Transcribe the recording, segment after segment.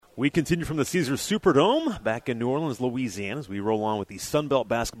We continue from the Caesars Superdome back in New Orleans, Louisiana, as we roll on with the Sun Belt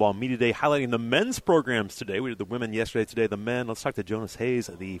Basketball Media Day, highlighting the men's programs today. We did the women yesterday, today the men. Let's talk to Jonas Hayes,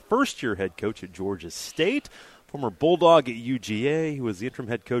 the first-year head coach at Georgia State, former Bulldog at UGA. He was the interim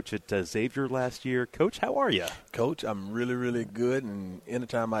head coach at Xavier last year. Coach, how are you? Coach, I'm really, really good, and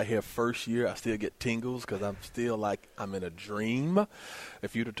anytime I hear first year, I still get tingles because I'm still like I'm in a dream.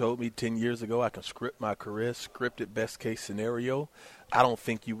 If you'd have told me 10 years ago I can script my career, scripted best-case scenario, I don't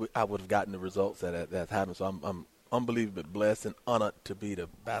think I would have gotten the results that happened. So I'm unbelievably blessed and honored to be the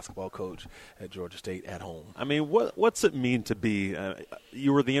basketball coach at Georgia State at home. I mean, what's it mean to be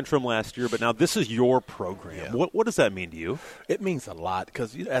you were the interim last year, but now this is your program. Yeah. What does that mean to you? It means a lot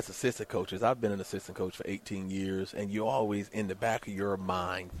because as assistant coaches, I've been an assistant coach for 18 years, and you're always in the back of your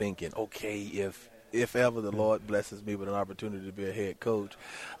mind thinking, okay, if ever the Lord blesses me with an opportunity to be a head coach,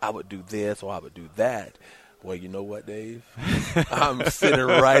 I would do this or I would do that. Well, you know what, Dave? I'm sitting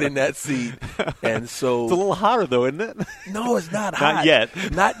right in that seat, and so it's a little hotter, though, isn't it? No, it's not hot. Not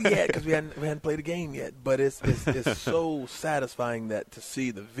yet. Not yet, because we hadn't played a game yet. But it's so satisfying that to see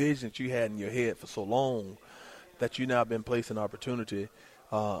the vision that you had in your head for so long, that you now been placed an opportunity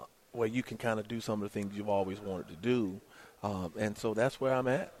where you can kind of do some of the things you've always wanted to do, and so that's where I'm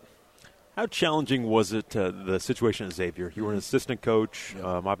at. How challenging was it, the situation at Xavier? You were an assistant coach. Yeah.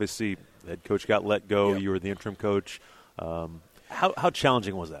 Obviously, the head coach got let go. Yeah. You were the interim coach. How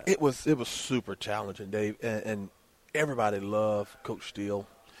challenging was that? It was super challenging, Dave, and everybody loved Coach Steele.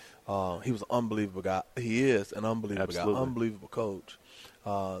 He was an unbelievable guy. He is an unbelievable Absolutely. guy, unbelievable coach.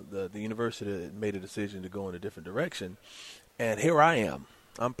 The university made a decision to go in a different direction, and here I am.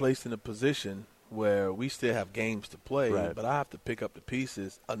 I'm placed in a position where we still have games to play, Right. but I have to pick up the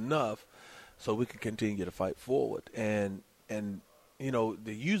pieces enough so we can continue to fight forward. And you know,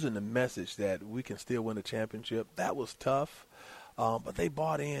 using the message that we can still win a championship, that was tough. But they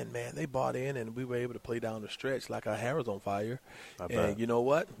bought in, man. They bought in, and we were able to play down the stretch like our hair was on fire. And you know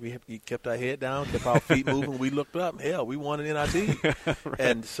what? We kept our head down, kept our feet moving. We looked up. Hell, we won an NIT. Right.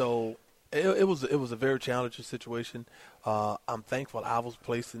 And so it was a very challenging situation. I'm thankful I was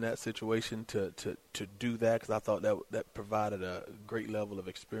placed in that situation to do that, because I thought that provided a great level of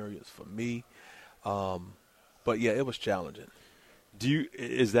experience for me. But, yeah, it was challenging.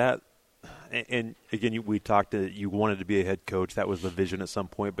 And again, we talked that you wanted to be a head coach. That was the vision at some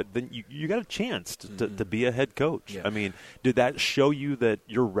point. But then you got a chance to be a head coach. Yeah. I mean, did that show you that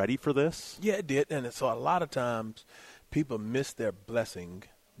you're ready for this? Yeah, it did. And so a lot of times people miss their blessing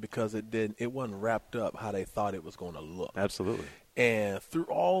because it wasn't wrapped up how they thought it was going to look. Absolutely. And through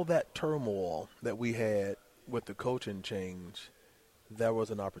all that turmoil that we had with the coaching change, there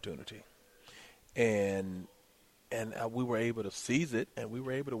was an opportunity. And we were able to seize it, and we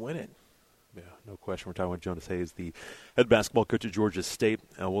were able to win it. Yeah, no question. We're talking with Jonas Hayes, the head basketball coach at Georgia State.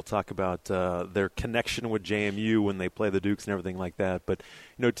 We'll talk about their connection with JMU when they play the Dukes and everything like that. But,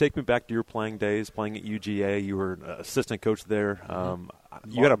 take me back to your playing days, playing at UGA. You were an assistant coach there.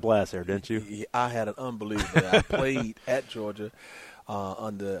 You had a blast there, didn't you? I had an unbelievable. I played at Georgia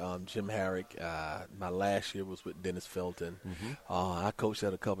under Jim Herrick. My last year was with Dennis Felton. I coached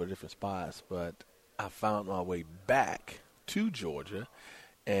at a couple of different spots, but I found my way back to Georgia,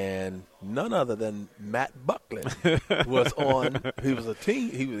 and none other than Matt Buckland was on. He was a team.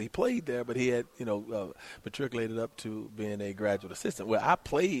 He played there, but he had matriculated up to being a graduate assistant. Well, I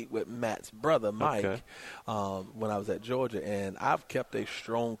played with Matt's brother Mike when I was at Georgia, and I've kept a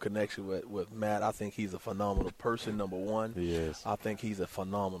strong connection with Matt. I think he's a phenomenal person. Number one, he is. I think he's a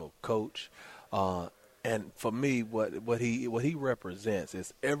phenomenal coach. And for me, what he represents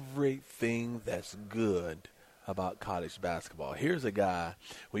is everything that's good about college basketball. Here's a guy,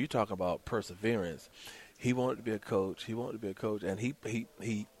 when you talk about perseverance, he wanted to be a coach. And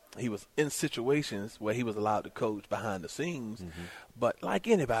he was in situations where he was allowed to coach behind the scenes. But like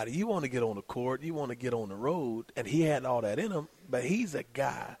anybody, you want to get on the court, you want to get on the road, and he had all that in him. But he's a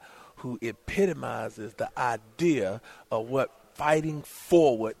guy who epitomizes the idea of what fighting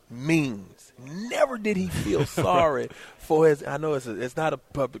forward means. Never did he feel sorry for his. I know it's not a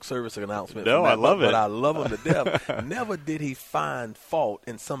public service announcement. No, I love it. But I love him to death. Never did he find fault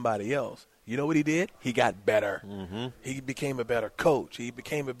in somebody else. You know what he did? He got better. He became a better coach. He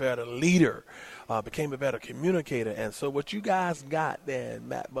became a better leader. Became a better communicator. And so what you guys got there,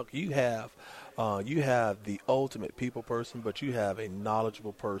 Matt Buck, you have the ultimate people person, but you have a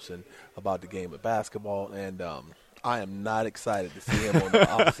knowledgeable person about the game of basketball. And I am not excited to see him on the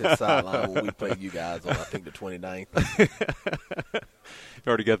opposite sideline when we play you guys on, I think, the 29th. You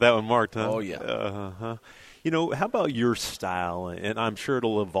already got that one marked, huh? Oh, yeah. How about your style? And I'm sure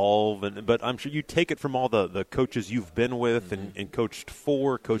it'll evolve, but I'm sure you take it from all the coaches you've been with and coached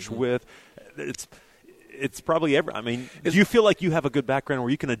for, coached with. It's probably do you feel like you have a good background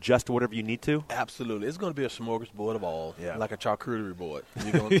where you can adjust to whatever you need to? Absolutely. It's going to be a smorgasbord of all, like a charcuterie board.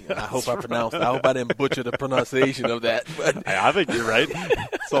 I hope I hope I didn't butcher the pronunciation of that. But I think you're right.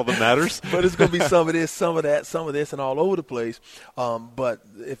 That's all that matters. But it's going to be some of this, some of that, some of this, and all over the place. But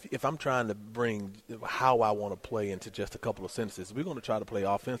if I'm trying to bring how I want to play into just a couple of sentences, we're going to try to play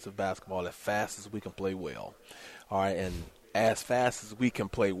offensive basketball as fast as we can play well. All right, and as fast as we can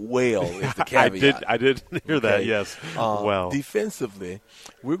play well is the caveat. I did hear that. Yes. Well, defensively,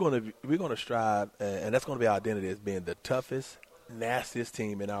 we're going to strive, and that's going to be our identity as being the toughest, nastiest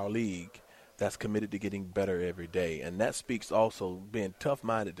team in our league that's committed to getting better every day. And that speaks also being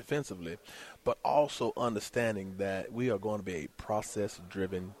tough-minded defensively, but also understanding that we are going to be a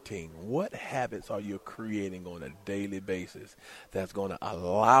process-driven team. What habits are you creating on a daily basis that's going to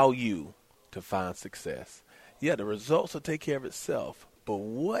allow you to find success? Yeah, the results will take care of itself, but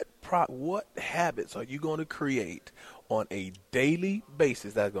what habits are you going to create on a daily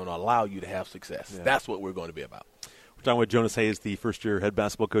basis that's going to allow you to have success? Yeah. That's what we're going to be about. We're talking with Jonas Hayes, the first-year head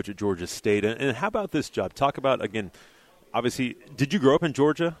basketball coach at Georgia State. And how about this job? Talk about, again, obviously, did you grow up in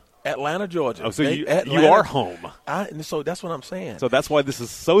Georgia? Atlanta, Georgia. Oh, so you are home. So that's what I'm saying. So that's why this is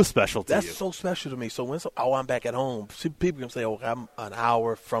so special to you. That's so special to me. So I'm back at home. See, people can say, I'm an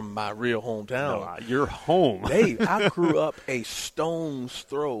hour from my real hometown. No, you're home. Dave, I grew up a stone's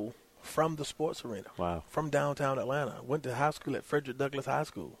throw from the sports arena. Wow. From downtown Atlanta. Went to high school at Frederick Douglass High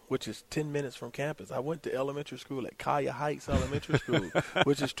School, which is 10 minutes from campus. I went to elementary school at Collier Heights Elementary School,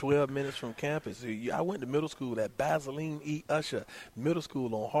 which is 12 minutes from campus. I went to middle school at Basiline E. Usher Middle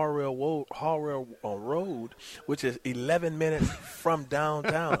School on Harwell Road, which is 11 minutes from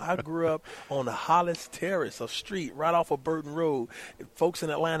downtown. I grew up on the Hollis Terrace, a street right off of Burton Road. Folks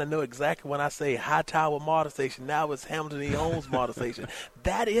in Atlanta know exactly when I say High Tower Motor Station. Now it's Hamilton E. Holmes Motor Station.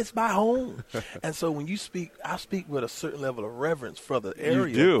 That is my home. And so when you speak, I speak with a certain level of reverence for the area.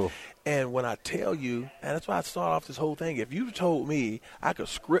 You do. And when I tell you, and that's why I start off this whole thing, if you told me I could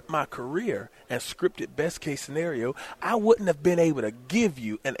script my career and script it best case scenario, I wouldn't have been able to give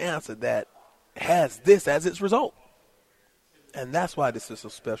you an answer that has this as its result. And that's why this is so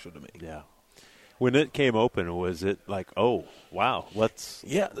special to me. Yeah. When it came open, was it like, oh, wow, let's –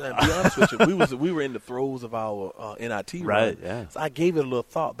 Yeah, to be honest with you, we were in the throes of our NIT run. Right, yeah. So I gave it a little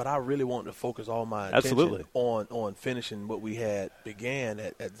thought, but I really wanted to focus all my attention on finishing what we had began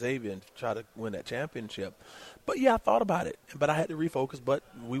at Xavier and try to win that championship. But, yeah, I thought about it, but I had to refocus. But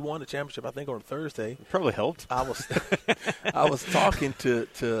we won the championship, I think, on Thursday. It probably helped. I was talking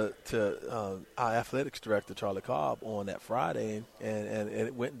to our athletics director, Charlie Cobb, on that Friday, and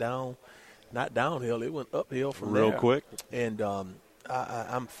it went down – not downhill, it went uphill from there. Real quick. And I'm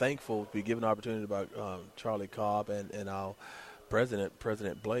thankful to be given the opportunity by Charlie Cobb and our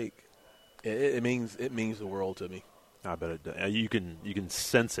President Blake. It means the world to me. I bet it does. You can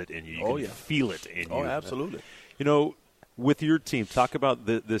sense it in you. You can feel it in you. Oh, absolutely. With your team, talk about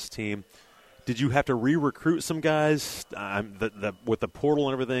this team. Did you have to re-recruit some guys with the portal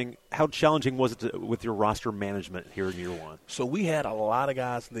and everything? How challenging was it with your roster management here in year one? So we had a lot of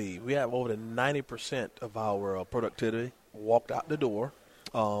guys leave. We have over 90% of our productivity walked out the door,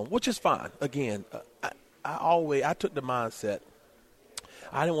 which is fine. Again, I took the mindset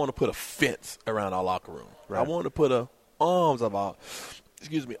I didn't want to put a fence around our locker room. Right. I wanted to put arms around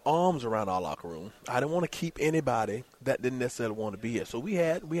our locker room. I didn't want to keep anybody that didn't necessarily want to be here. So we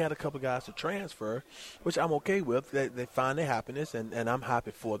had a couple of guys to transfer, which I'm okay with. They find their happiness, and I'm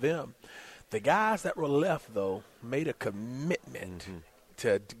happy for them. The guys that were left, though, made a commitment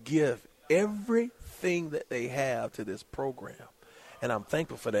to give everything that they have to this program. And I'm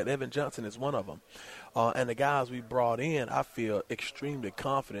thankful for that. Evan Johnson is one of them. And the guys we brought in, I feel extremely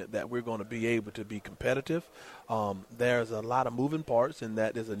confident that we're going to be able to be competitive. There's a lot of moving parts in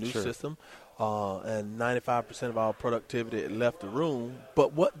that there's a new system, and 95% of our productivity left the room.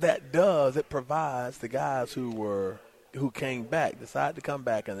 But what that does, it provides the guys who came back, decided to come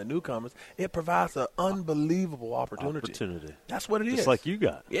back, and the newcomers, it provides an unbelievable opportunity. That's what it is. Just like you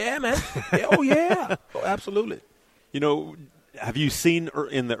got. Yeah, man. Oh, yeah. Oh, absolutely. Have you seen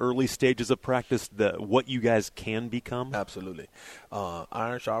in the early stages of practice what you guys can become? Absolutely.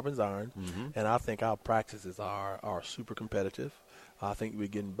 Iron sharpens iron, and I think our practices are super competitive. I think we're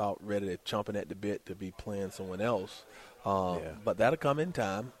getting about ready to chomping at the bit to be playing someone else. But that'll come in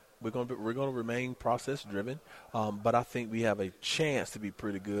time. We're going to remain process driven, but I think we have a chance to be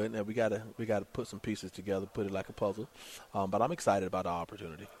pretty good. And we got to put some pieces together, put it like a puzzle. But I'm excited about our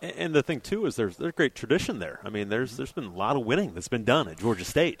opportunity. And the thing too is there's great tradition there. I mean, there's been a lot of winning that's been done at Georgia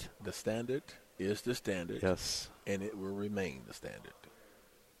State. The standard is the standard. Yes, and it will remain the standard.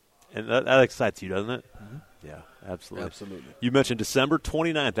 And that excites you, doesn't it? Mm-hmm. Yeah, absolutely. Absolutely. You mentioned December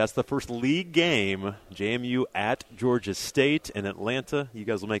 29th. That's the first league game. JMU at Georgia State in Atlanta. You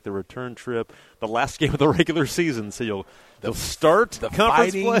guys will make the return trip. The last game of the regular season, so you'll start the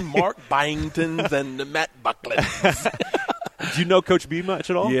conference fighting play. Mark Byingtons and the Matt Bucklins. Do you know Coach B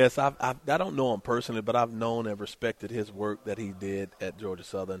much at all? Yes, I don't know him personally, but I've known and respected his work that he did at Georgia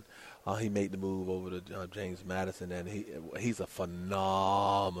Southern. He made the move over to James Madison, and he's a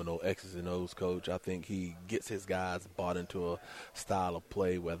phenomenal X's and O's coach. I think he gets his guys bought into a style of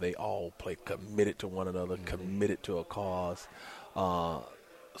play where they all play committed to one another, committed to a cause.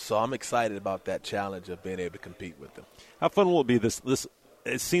 So I'm excited about that challenge of being able to compete with them. How fun will it be? This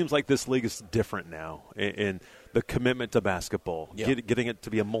it seems like this league is different now in the commitment to basketball, getting it to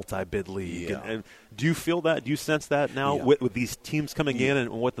be a multi-bid league. Yeah. And do you feel that? Do you sense that now with these teams coming in and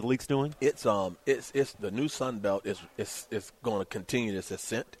what the league's doing? It's the new Sun Belt is going to continue this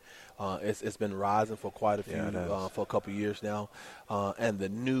ascent. It's been rising for quite a few for a couple of years now, and the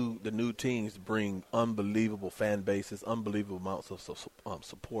new teams bring unbelievable fan bases, unbelievable amounts of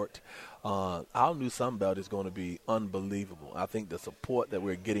support. Our new Sun Belt is going to be unbelievable. I think the support that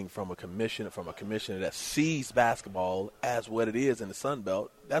we're getting from a commissioner that sees basketball as what it is in the Sun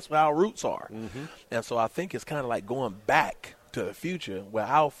Belt, that's where our roots are, and so I think it's kind of like going back to the future, where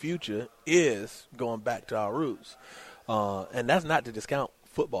our future is going back to our roots, and that's not to discount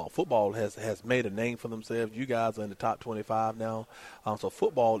football. Football has made a name for themselves. You guys are in the top 25 now. So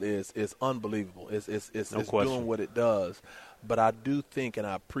football is unbelievable. It's doing what it does. But I do think, and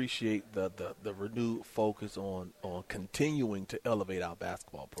I appreciate the renewed focus on continuing to elevate our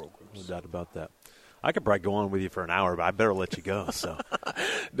basketball programs. No doubt about that. I could probably go on with you for an hour, but I better let you go. So,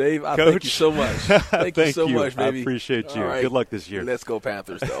 Dave, I Coach, thank you so much. Thank you so much, baby. I appreciate you. All right. Good luck this year. Let's go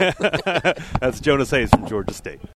Panthers, though. That's Jonas Hayes from Georgia State.